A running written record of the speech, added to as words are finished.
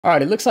All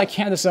right, it looks like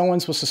Candace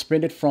Owens was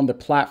suspended from the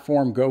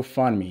platform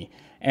Gofundme.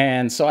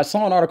 And so I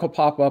saw an article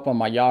pop up on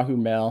my Yahoo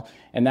Mail.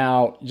 And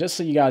now, just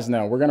so you guys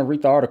know, we're going to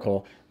read the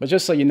article. But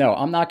just so you know,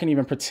 I'm not going to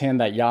even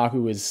pretend that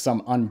Yahoo is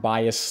some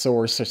unbiased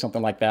source or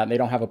something like that. And they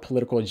don't have a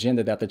political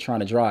agenda that they're trying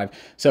to drive.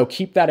 So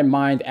keep that in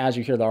mind as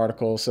you hear the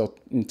article. So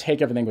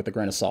take everything with a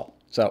grain of salt.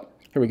 So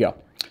here we go.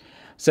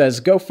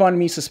 Says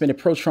GoFundMe suspended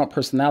pro-Trump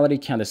personality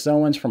Candace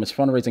Owens from its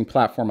fundraising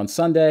platform on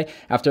Sunday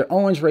after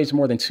Owens raised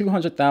more than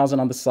 $200,000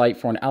 on the site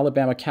for an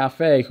Alabama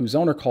cafe whose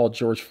owner called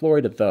George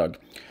Floyd a thug.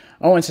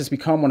 Owens has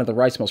become one of the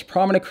right's most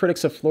prominent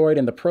critics of Floyd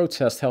and the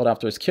protests held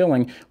after his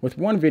killing, with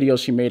one video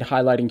she made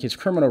highlighting his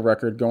criminal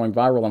record going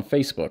viral on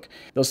Facebook.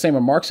 Those same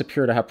remarks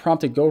appear to have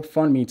prompted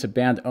GoFundMe to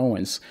ban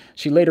Owens.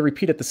 She later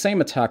repeated the same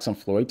attacks on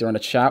Floyd during a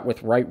chat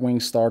with right-wing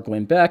star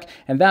Glenn Beck,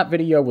 and that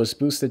video was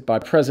boosted by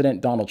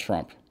President Donald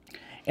Trump.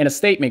 In a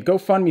statement,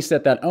 GoFundMe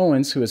said that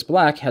Owens, who is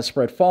black, has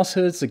spread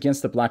falsehoods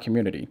against the black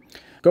community.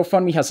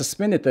 GoFundMe has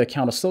suspended the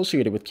account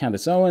associated with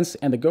Candace Owens,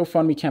 and the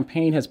GoFundMe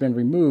campaign has been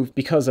removed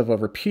because of a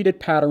repeated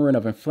pattern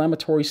of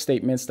inflammatory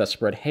statements that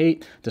spread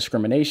hate,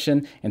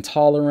 discrimination,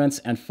 intolerance,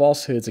 and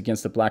falsehoods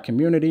against the black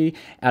community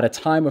at a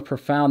time of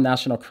profound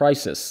national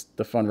crisis,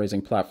 the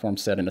fundraising platform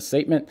said in a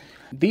statement.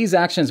 These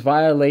actions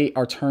violate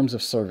our terms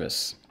of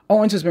service.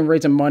 Owens has been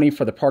raising money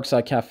for the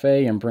Parkside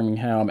Cafe in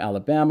Birmingham,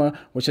 Alabama,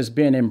 which has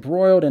been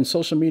embroiled in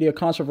social media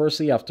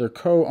controversy after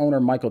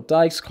co-owner Michael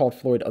Dykes called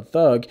Floyd a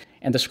thug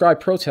and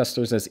described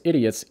protesters as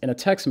idiots in a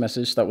text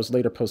message that was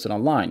later posted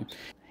online.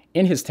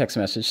 In his text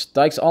message,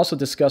 Dykes also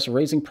discussed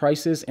raising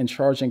prices and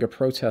charging a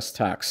protest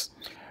tax.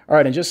 All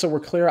right, and just so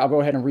we're clear, I'll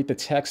go ahead and read the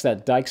text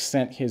that Dykes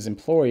sent his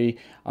employee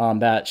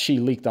that she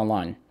leaked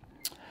online.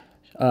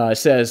 It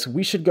says,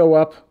 we should go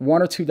up $1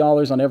 or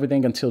 $2 on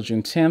everything until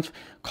June 10th.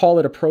 Call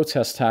it a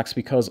protest tax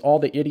because all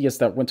the idiots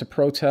that went to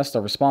protest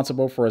are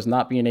responsible for us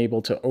not being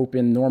able to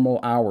open normal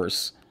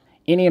hours.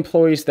 Any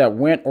employees that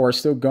went or are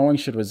still going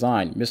should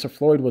resign. Mr.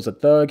 Floyd was a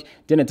thug,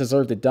 didn't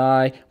deserve to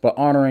die, but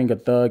honoring a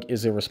thug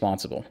is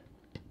irresponsible.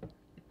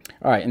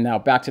 All right, and now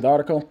back to the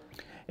article.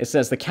 It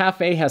says the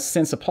cafe has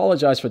since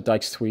apologized for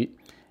Dykes' tweet.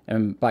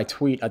 And by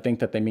tweet, I think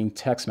that they mean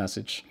text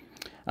message.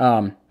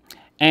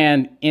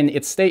 And in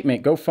its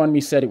statement,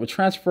 GoFundMe said it would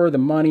transfer the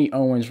money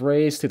Owens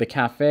raised to the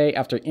cafe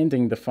after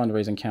ending the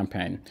fundraising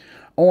campaign.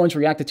 Owens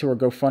reacted to her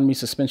GoFundMe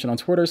suspension on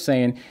Twitter,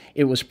 saying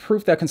it was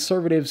proof that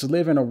conservatives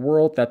live in a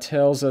world that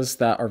tells us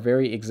that our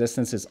very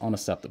existence is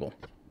unacceptable.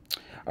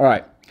 All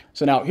right,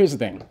 so now here's the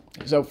thing.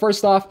 So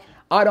first off,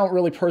 I don't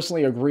really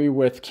personally agree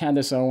with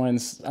Candace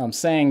Owens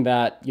saying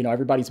that, you know,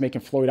 everybody's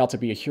making Floyd out to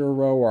be a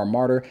hero or a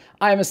martyr.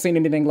 I haven't seen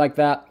anything like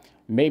that.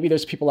 Maybe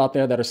there's people out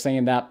there that are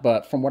saying that,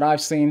 but from what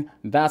I've seen,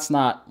 that's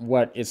not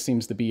what it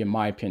seems to be in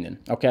my opinion.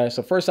 Okay,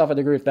 so first off, I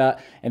agree with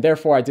that, and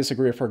therefore I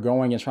disagree with her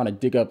going and trying to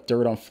dig up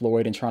dirt on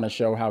Floyd and trying to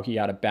show how he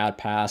had a bad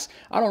past.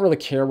 I don't really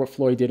care what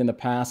Floyd did in the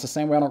past, the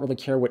same way I don't really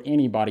care what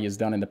anybody has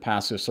done in the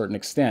past to a certain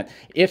extent,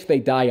 if they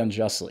die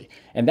unjustly.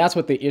 And that's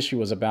what the issue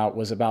was about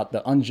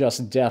the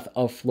unjust death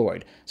of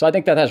Floyd. So I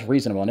think that that's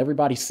reasonable, and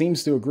everybody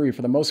seems to agree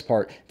for the most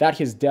part that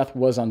his death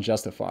was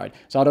unjustified.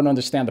 So I don't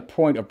understand the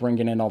point of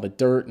bringing in all the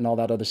dirt and all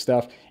that other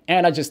stuff.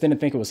 And I just didn't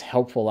think it was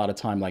helpful at a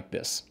time like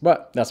this.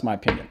 But that's my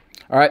opinion.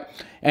 All right.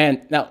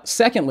 And now,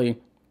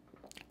 secondly,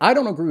 I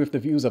don't agree with the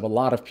views of a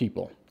lot of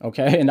people.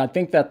 Okay. And I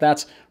think that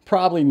that's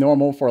probably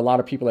normal for a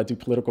lot of people that do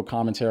political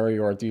commentary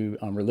or do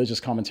religious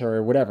commentary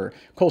or whatever,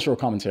 cultural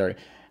commentary.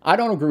 I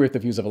don't agree with the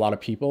views of a lot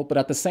of people, but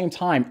at the same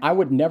time, I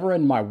would never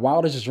in my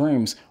wildest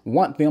dreams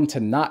want them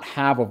to not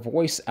have a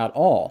voice at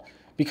all.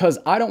 Because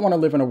I don't want to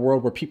live in a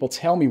world where people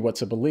tell me what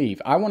to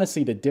believe. I want to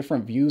see the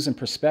different views and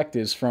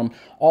perspectives from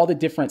all the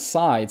different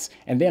sides.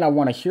 And then I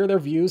want to hear their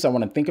views. I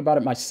want to think about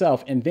it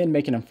myself and then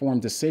make an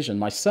informed decision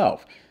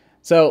myself.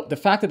 So the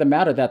fact of the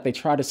matter that they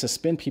try to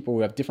suspend people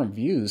who have different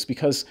views,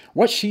 because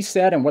what she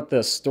said and what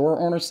the store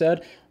owner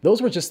said,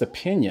 those were just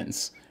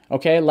opinions.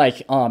 Okay,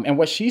 and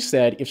what she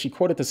said, if she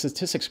quoted the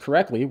statistics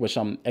correctly, which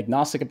I'm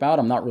agnostic about,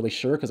 I'm not really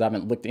sure because I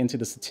haven't looked into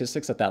the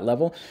statistics at that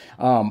level.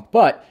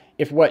 But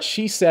if what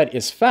she said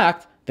is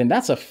fact, then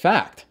that's a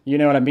fact. You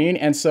know what I mean?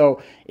 And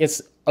so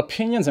it's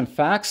opinions and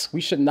facts.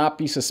 We should not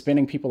be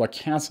suspending people or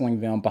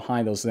canceling them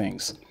behind those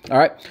things. All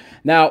right.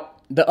 Now,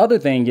 the other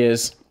thing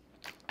is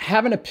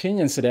having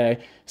opinions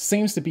today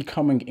seems to be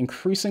becoming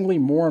increasingly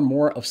more and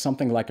more of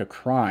something like a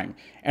crime.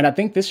 And I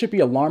think this should be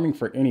alarming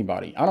for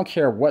anybody. I don't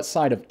care what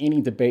side of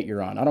any debate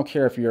you're on. I don't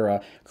care if you're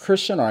a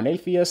Christian or an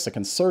atheist, a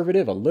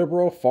conservative, a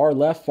liberal, far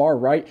left, far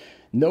right.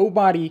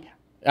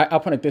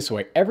 I'll put it this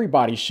way.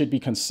 Everybody should be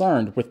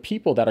concerned with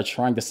people that are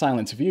trying to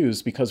silence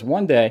views because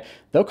one day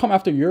they'll come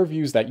after your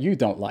views that you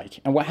don't like.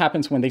 And what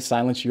happens when they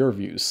silence your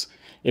views?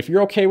 If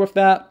you're okay with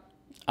that,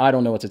 I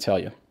don't know what to tell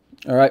you.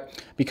 All right.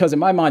 Because in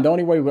my mind, the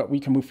only way that we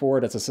can move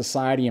forward as a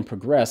society and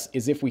progress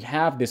is if we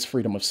have this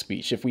freedom of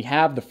speech, if we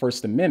have the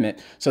First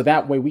Amendment, so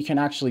that way we can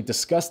actually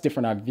discuss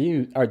different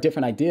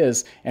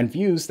ideas and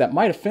views that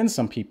might offend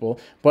some people.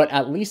 But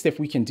at least if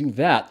we can do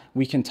that,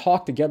 we can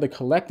talk together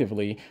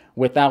collectively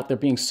without there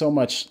being so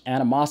much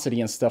animosity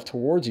and stuff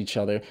towards each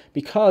other,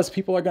 because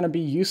people are going to be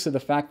used to the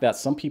fact that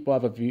some people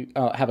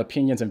have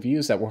opinions and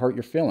views that will hurt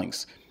your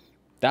feelings.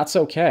 That's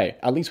okay.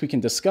 At least we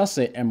can discuss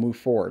it and move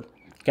forward.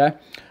 Okay.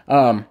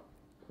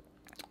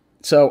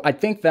 So I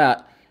think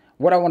that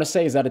what I want to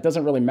say is that it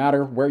doesn't really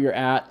matter where you're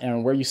at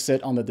and where you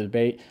sit on the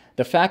debate.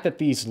 The fact that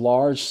these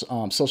large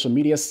social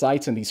media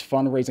sites and these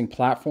fundraising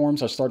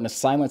platforms are starting to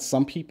silence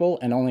some people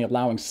and only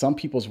allowing some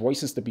people's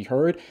voices to be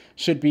heard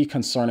should be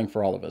concerning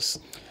for all of us.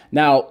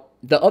 Now,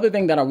 the other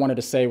thing that I wanted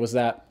to say was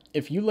that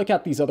if you look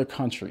at these other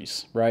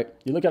countries, right,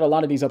 you look at a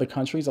lot of these other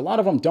countries, a lot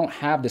of them don't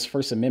have this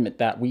First Amendment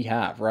that we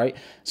have, right?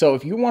 So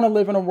if you want to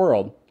live in a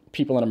world,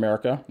 people in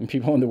America and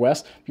people in the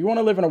West, if you want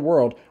to live in a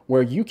world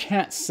where you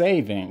can't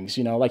say things,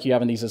 you know, like you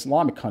have in these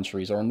Islamic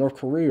countries or in North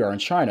Korea or in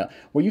China,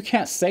 where you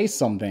can't say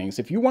some things,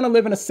 if you want to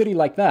live in a city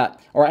like that,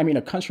 or I mean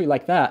a country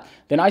like that,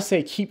 then I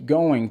say keep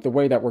going the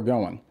way that we're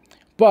going.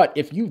 But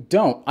if you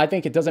don't, I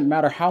think it doesn't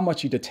matter how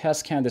much you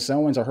detest Candace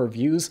Owens or her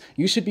views,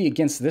 you should be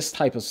against this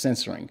type of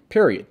censoring,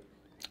 period.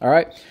 All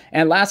right.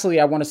 And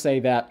lastly, I want to say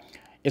that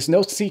it's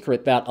no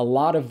secret that a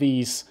lot of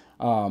these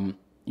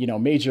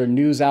major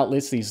news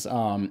outlets, these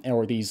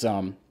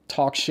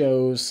talk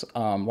shows,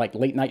 like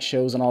late night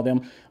shows and all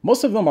them,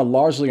 most of them are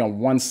largely on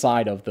one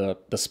side of the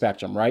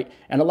spectrum, right?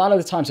 And a lot of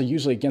the times they're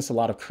usually against a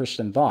lot of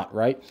Christian thought,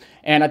 right?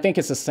 And I think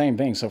it's the same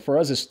thing. So for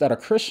us that are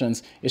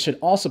Christians, it should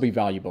also be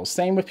valuable.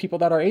 Same with people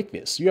that are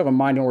atheists. You have a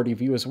minority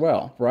view as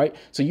well, right?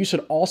 So you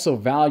should also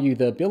value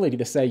the ability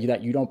to say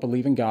that you don't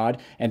believe in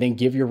God and then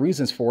give your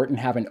reasons for it and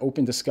have an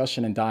open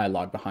discussion and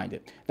dialogue behind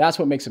it. That's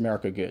what makes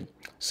America good.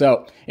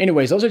 So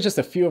anyways, those are just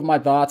a few of my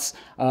thoughts.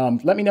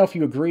 Let me know if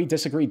you agree,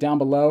 disagree down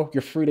below.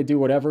 You're free to do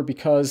whatever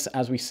because,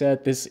 as we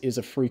said, this is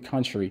a free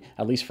country,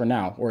 at least for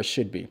now, or it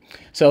should be.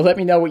 So let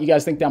me know what you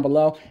guys think down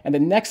below. And the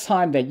next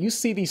time that you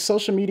see these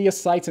social media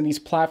sites and these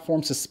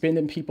platforms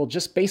suspending people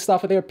just based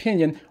off of their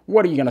opinion,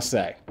 what are you going to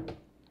say?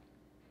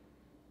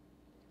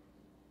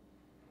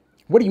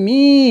 What do you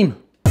mean?